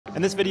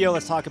In this video,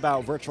 let's talk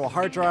about virtual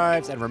hard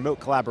drives and remote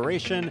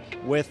collaboration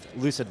with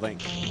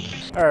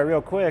LucidLink. All right,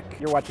 real quick,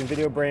 you're watching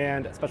Video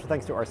Brand. Special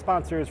thanks to our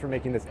sponsors for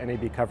making this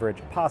NAB coverage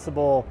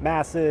possible.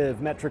 Massive,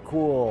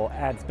 Metricool,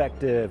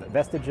 Adspective,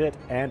 Vestigit,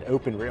 and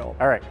OpenReel.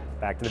 All right,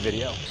 back to the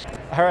video.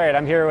 All right,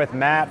 I'm here with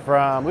Matt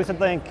from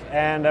LucidLink,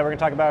 and we're gonna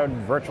talk about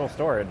virtual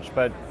storage.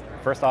 But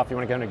first off, you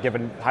wanna give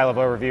a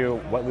high-level overview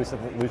of what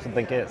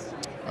LucidLink is?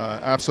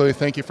 Absolutely.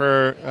 Thank you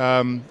for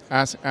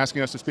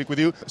asking us to speak with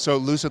you. So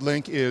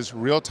LucidLink is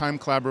real-time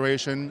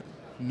collaboration,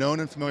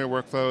 known and familiar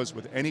workflows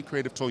with any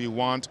creative tool you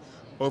want,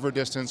 over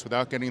distance,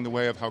 without getting in the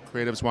way of how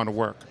creatives want to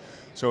work.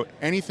 So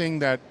anything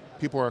that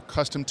people are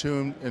accustomed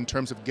to in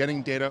terms of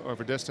getting data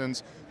over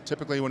distance,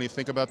 typically when you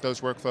think about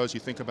those workflows,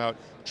 you think about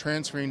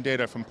transferring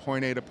data from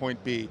point A to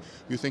point B.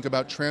 You think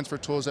about transfer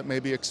tools that may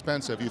be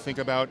expensive. You think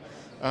about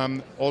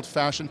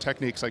old-fashioned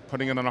techniques like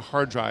putting it on a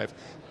hard drive.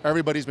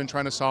 Everybody's been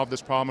trying to solve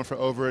this problem for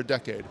over a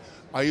decade.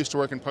 I used to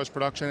work in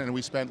post-production, and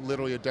we spent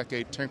literally a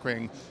decade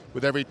tinkering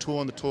with every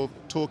tool in the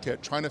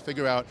toolkit, trying to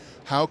figure out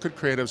how could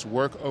creatives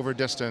work over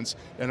distance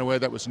in a way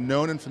that was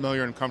known and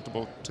familiar and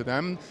comfortable to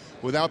them,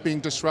 without being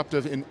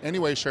disruptive in any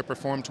way, shape, or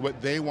form to what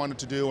they wanted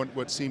to do and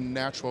what seemed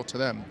natural to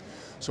them.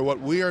 So what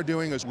we are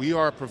doing is we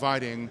are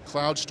providing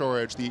cloud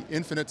storage, the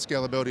infinite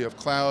scalability of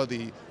cloud,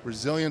 the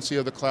resiliency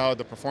of the cloud,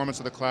 the performance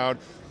of the cloud,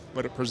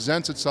 but it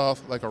presents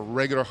itself like a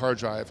regular hard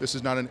drive. This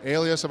is not an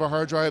alias of a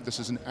hard drive, this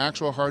is an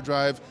actual hard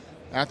drive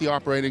at the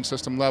operating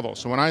system level.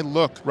 So when I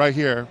look right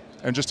here,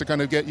 and just to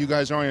kind of get you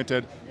guys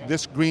oriented,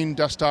 this green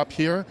desktop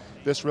here,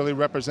 this really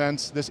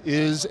represents, this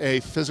is a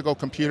physical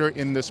computer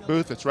in this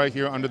booth. It's right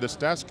here under this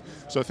desk.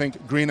 So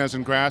think green as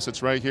in grass,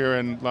 it's right here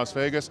in Las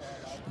Vegas.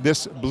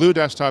 This blue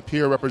desktop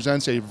here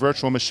represents a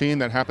virtual machine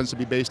that happens to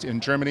be based in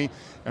Germany.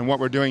 And what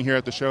we're doing here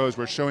at the show is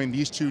we're showing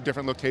these two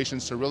different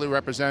locations to really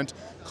represent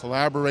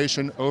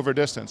collaboration over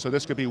distance. So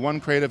this could be one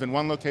creative in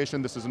one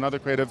location, this is another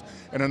creative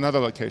in another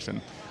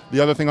location.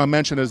 The other thing I'll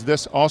mention is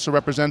this also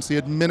represents the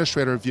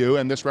administrator view,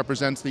 and this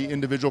represents the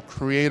individual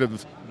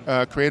creator's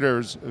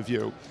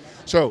view.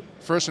 So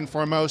first and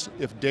foremost,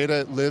 if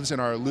data lives in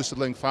our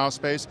LucidLink file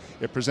space,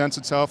 it presents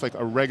itself like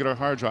a regular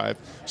hard drive.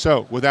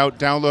 So without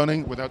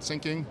downloading, without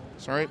syncing,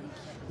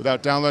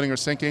 without downloading or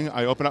syncing,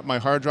 I open up my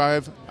hard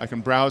drive, I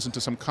can browse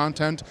into some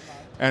content,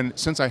 and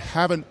since I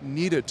haven't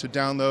needed to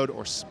download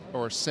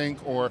or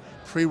sync or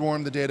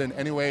pre-warm the data in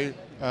any way,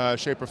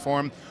 shape, or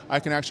form, I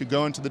can actually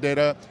go into the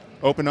data,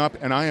 open up,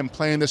 and I am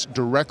playing this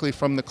directly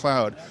from the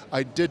cloud.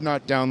 I did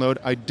not download,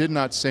 I did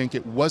not sync,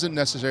 it wasn't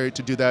necessary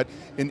to do that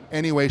in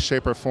any way,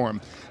 shape, or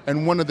form.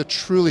 And one of the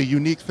truly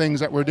unique things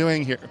that we're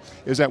doing here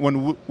is that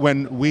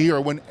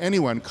when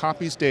anyone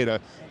copies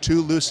data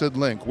to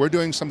LucidLink, we're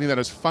doing something that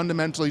is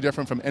fundamentally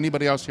different from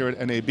anybody else here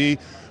at NAB.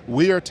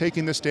 We are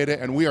taking this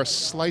data and we are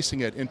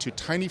slicing it into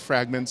tiny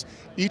fragments.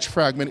 Each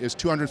fragment is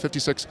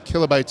 256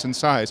 kilobytes in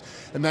size,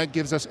 and that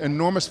gives us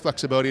enormous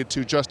flexibility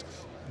to just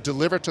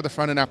deliver to the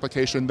front-end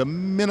application the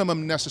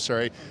minimum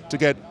necessary to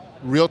get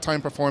real-time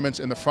performance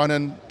in the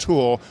front-end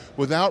tool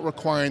without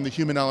requiring the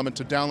human element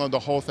to download the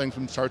whole thing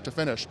from start to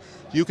finish.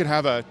 You could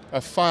have a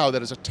file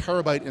that is a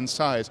terabyte in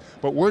size,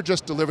 but we're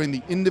just delivering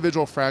the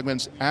individual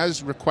fragments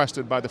as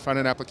requested by the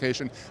front-end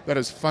application. That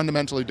is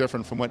fundamentally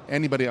different from what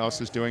anybody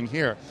else is doing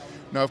here.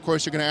 Now, of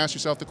course, you're going to ask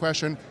yourself the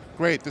question,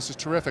 great, this is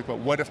terrific, but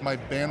what if my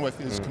bandwidth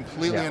is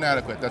completely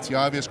inadequate? That's the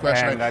obvious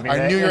question.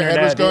 I knew your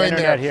head was going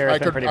there. I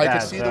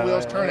could see the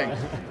wheels turning.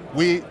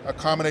 We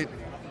accommodate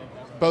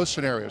both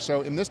scenarios.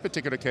 So in this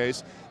particular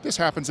case, this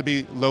happens to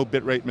be low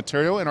bitrate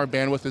material and our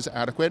bandwidth is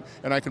adequate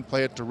and I can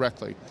play it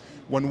directly.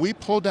 When we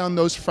pull down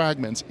those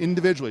fragments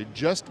individually,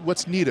 just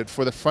what's needed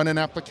for the front-end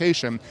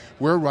application,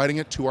 we're writing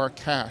it to our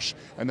cache.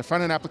 And the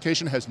front-end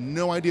application has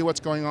no idea what's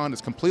going on,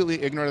 is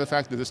completely ignorant of the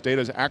fact that this data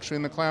is actually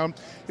in the cloud.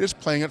 It is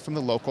playing it from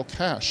the local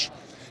cache.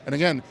 And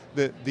again,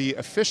 the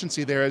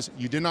efficiency there is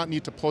you do not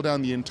need to pull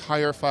down the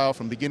entire file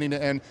from beginning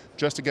to end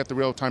just to get the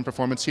real-time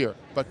performance here.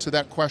 But to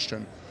that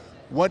question,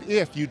 what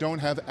if you don't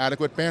have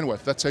adequate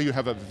bandwidth? Let's say you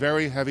have a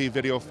very heavy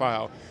video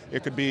file.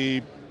 It could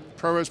be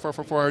ProRes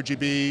 444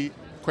 RGB,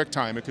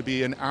 QuickTime. It could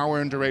be an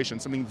hour in duration,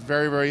 something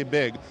very, very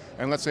big.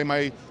 And let's say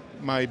my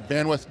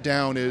bandwidth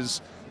down is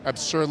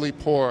absurdly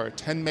poor,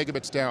 10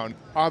 megabits down.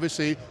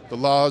 Obviously, the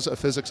laws of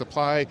physics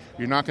apply.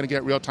 You're not going to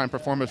get real-time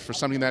performance for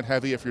something that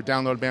heavy if your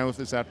download bandwidth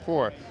is that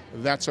poor.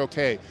 That's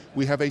okay.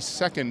 We have a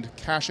second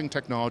caching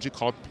technology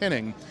called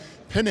pinning.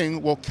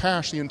 Pinning will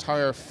cache the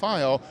entire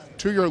file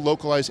to your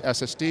localized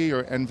SSD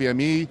or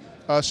NVMe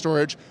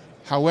storage.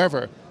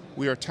 However,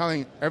 we are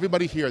telling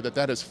everybody here that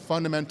that is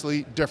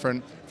fundamentally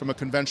different from a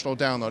conventional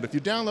download. If you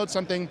download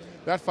something,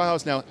 that file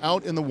is now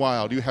out in the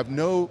wild. You have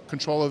no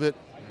control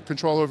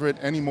over it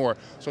anymore.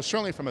 So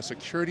certainly from a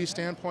security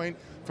standpoint,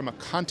 from a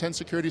content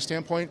security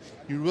standpoint,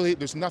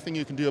 there's nothing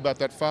you can do about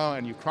that file,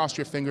 and you cross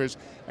your fingers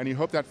and you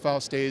hope that file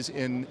stays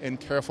in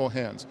careful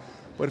hands.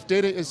 But if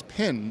data is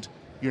pinned,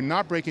 you're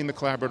not breaking the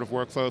collaborative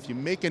workflow. If you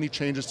make any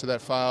changes to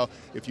that file,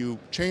 if you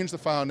change the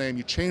file name,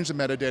 you change the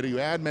metadata, you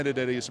add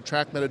metadata, you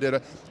subtract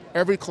metadata,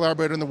 every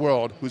collaborator in the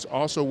world who's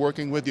also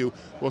working with you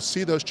will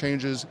see those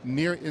changes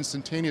near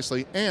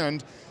instantaneously,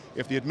 and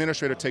if the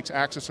administrator takes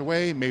access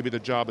away, maybe the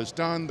job is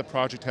done, the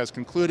project has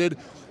concluded,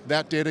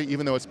 that data,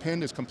 even though it's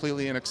pinned, is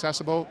completely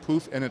inaccessible,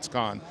 poof, and it's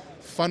gone.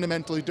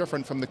 Fundamentally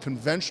different from the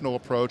conventional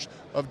approach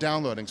of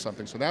downloading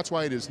something. So that's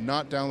why it is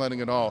not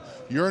downloading at all.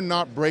 You're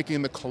not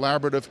breaking the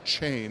collaborative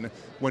chain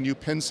when you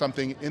pin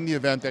something in the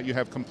event that you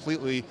have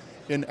completely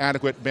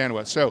inadequate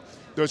bandwidth. So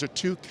those are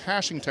two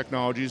caching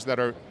technologies that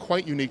are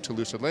quite unique to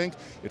LucidLink.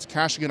 It's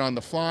caching it on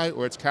the fly,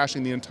 or it's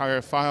caching the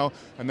entire file,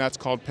 and that's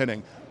called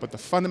pinning. But the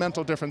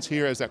fundamental difference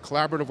here is that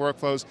collaborative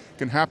workflows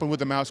can happen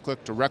with a mouse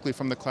click directly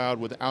from the cloud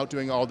without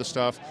doing all the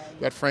stuff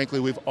that, frankly,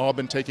 we've all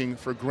been taking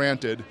for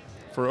granted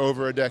for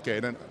over a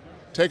decade. And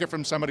take it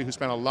from somebody who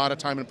spent a lot of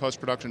time in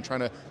post-production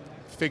trying to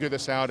figure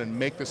this out and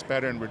make this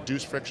better and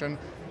reduce friction.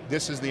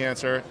 This is the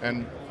answer,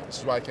 and this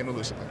is why I came to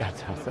LucidLink.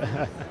 That's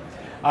awesome.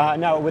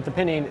 Now, with the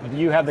pinning,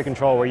 you have the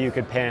control where you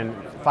could pin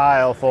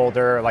file,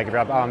 folder, like if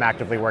you're, I'm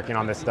actively working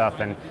on this stuff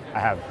and I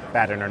have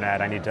bad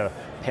internet, I need to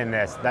pin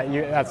this.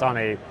 That's on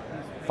a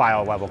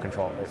file level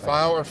control. Basically.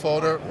 File or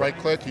folder, right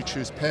click, you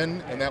choose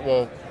pin, and that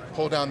will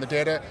pull down the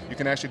data. You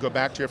can actually go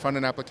back to your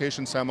front-end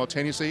application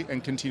simultaneously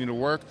and continue to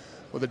work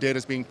while the data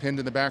is being pinned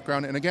in the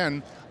background. And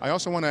again, I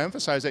also want to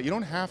emphasize that you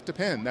don't have to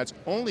pin. That's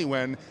only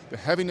when the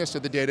heaviness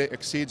of the data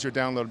exceeds your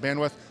download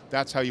bandwidth.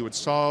 That's how you would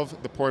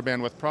solve the poor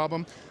bandwidth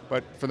problem.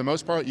 But for the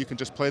most part, you can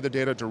just play the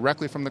data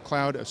directly from the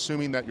cloud,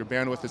 assuming that your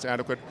bandwidth is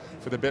adequate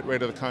for the bit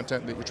rate of the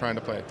content that you're trying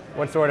to play.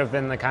 What's sort of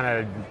been the kind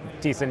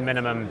of decent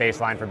minimum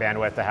baseline for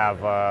bandwidth to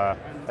have,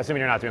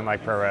 assuming you're not doing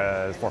like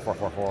ProRes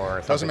 4444 or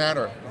something? Doesn't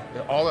matter.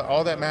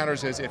 All that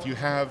matters is if you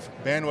have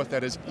bandwidth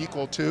that is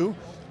equal to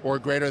or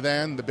greater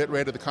than the bit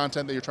rate of the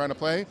content that you're trying to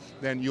play,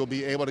 then you'll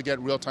be able to get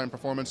real-time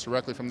performance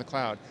directly from the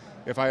cloud.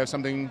 If I have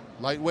something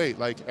lightweight,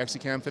 like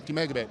XCAM 50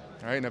 megabit,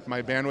 right, and if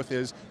my bandwidth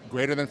is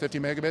greater than 50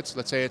 megabits,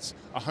 let's say it's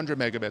 100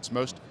 megabits,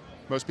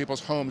 most people's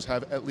homes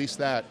have at least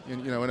that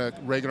in a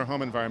regular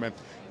home environment,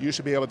 you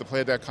should be able to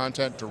play that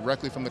content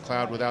directly from the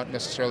cloud without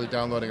necessarily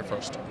downloading it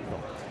first.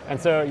 And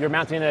so you're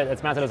mounting it,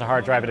 it's mounted as a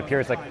hard drive, it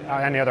appears like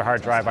any other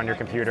hard drive on your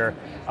computer.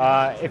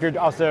 If you're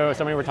also,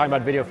 so when we're talking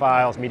about video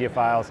files, media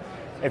files,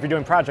 if you're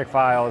doing project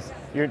files,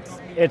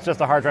 it's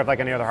just a hard drive like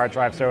any other hard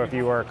drive, so if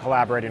you were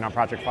collaborating on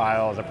project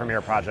files, a Premiere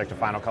project, a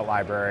Final Cut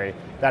library,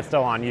 that's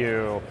still on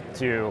you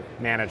to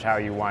manage how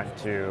you want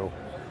to,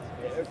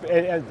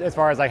 as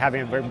far as like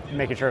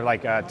making sure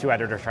like two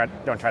editors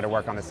don't try to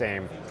work on the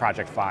same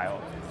project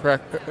file.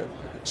 Correct.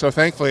 So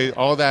thankfully,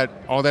 all that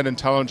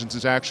intelligence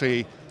is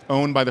actually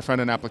owned by the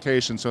front-end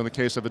application. So in the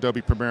case of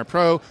Adobe Premiere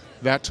Pro,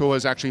 that tool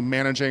is actually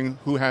managing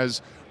who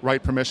has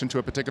write permission to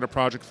a particular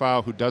project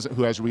file,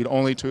 who has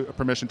read-only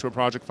permission to a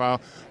project file.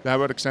 That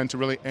would extend to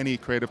really any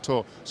creative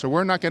tool. So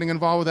we're not getting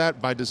involved with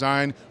that by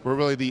design. We're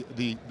really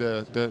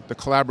the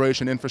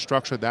collaboration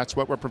infrastructure. That's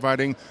what we're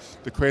providing.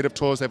 The creative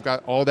tools, they've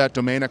got all that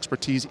domain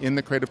expertise in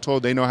the creative tool.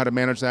 They know how to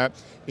manage that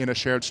in a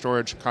shared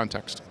storage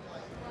context.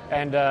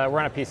 And we're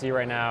on a PC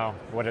right now.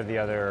 What are the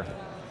other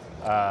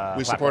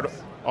We support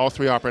all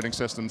three operating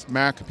systems,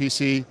 Mac,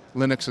 PC,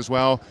 Linux as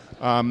well.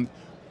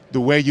 The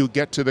way you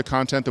get to the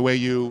content, the way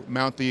you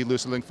mount the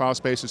LucidLink file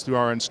space is through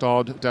our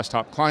installed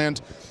desktop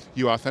client.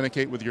 You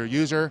authenticate with your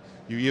user.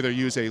 You either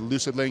use a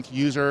LucidLink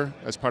user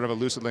as part of a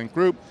LucidLink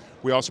group.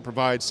 We also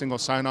provide single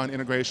sign-on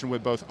integration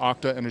with both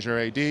Okta and Azure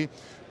AD.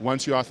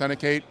 Once you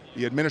authenticate,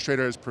 the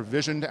administrator is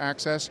provisioned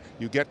access.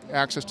 You get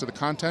access to the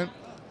content.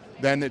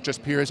 Then it just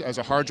appears as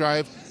a hard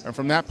drive. And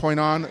from that point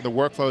on, the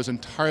workflow is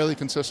entirely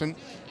consistent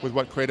with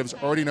what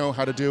creatives already know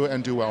how to do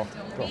and do well.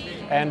 Cool.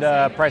 And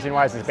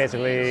pricing-wise, is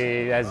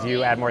basically as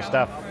you add more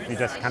stuff, you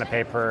just kind of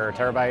pay per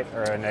terabyte,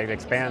 and it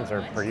expands,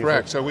 or per user?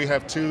 Correct. So we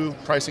have two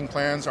pricing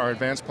plans. Our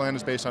advanced plan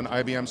is based on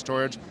IBM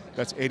storage.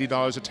 That's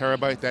 $80 a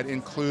terabyte. That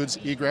includes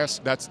egress.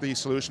 That's the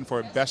solution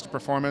for best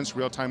performance,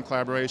 real-time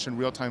collaboration,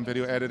 real-time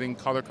video editing,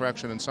 color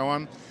correction, and so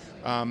on.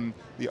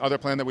 The other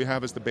plan that we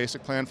have is the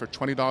basic plan for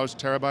 $20 a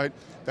terabyte.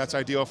 That's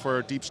ideal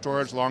for deep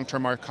storage,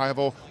 long-term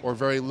archival, or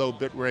very low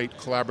bit rate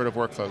collaborative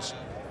workflows.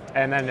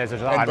 And then there's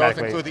and both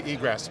include the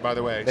egress, by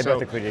the way. They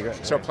both include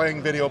egress. So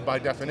playing video by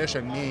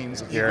definition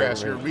means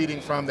egress. You're reading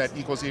from that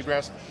equals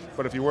egress.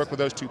 But if you work with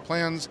those two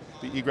plans,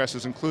 the egress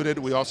is included.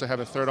 We also have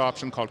a third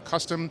option called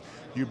custom.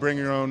 You bring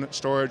your own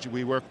storage.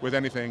 We work with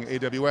anything,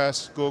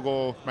 AWS,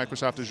 Google,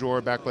 Microsoft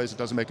Azure, Backblaze, it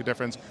doesn't make a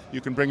difference. You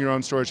can bring your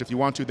own storage if you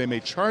want to. They may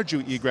charge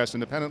you egress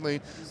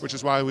independently, which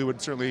is why we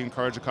would certainly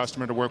encourage a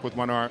customer to work with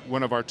one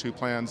of our two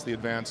plans, the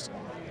advanced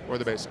or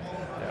the basic.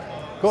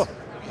 Yeah. Cool.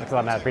 Thanks a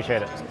lot, Matt.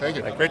 Appreciate it. Thank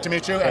you. Great to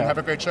meet you, and have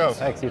a great show.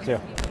 Thanks, you too.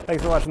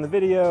 Thanks for watching the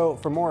video.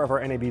 For more of our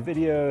NAB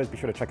videos, be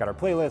sure to check out our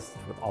playlist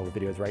with all the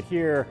videos right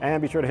here,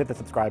 and be sure to hit the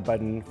subscribe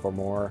button for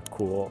more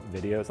cool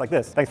videos like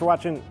this. Thanks for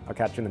watching. I'll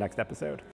catch you in the next episode.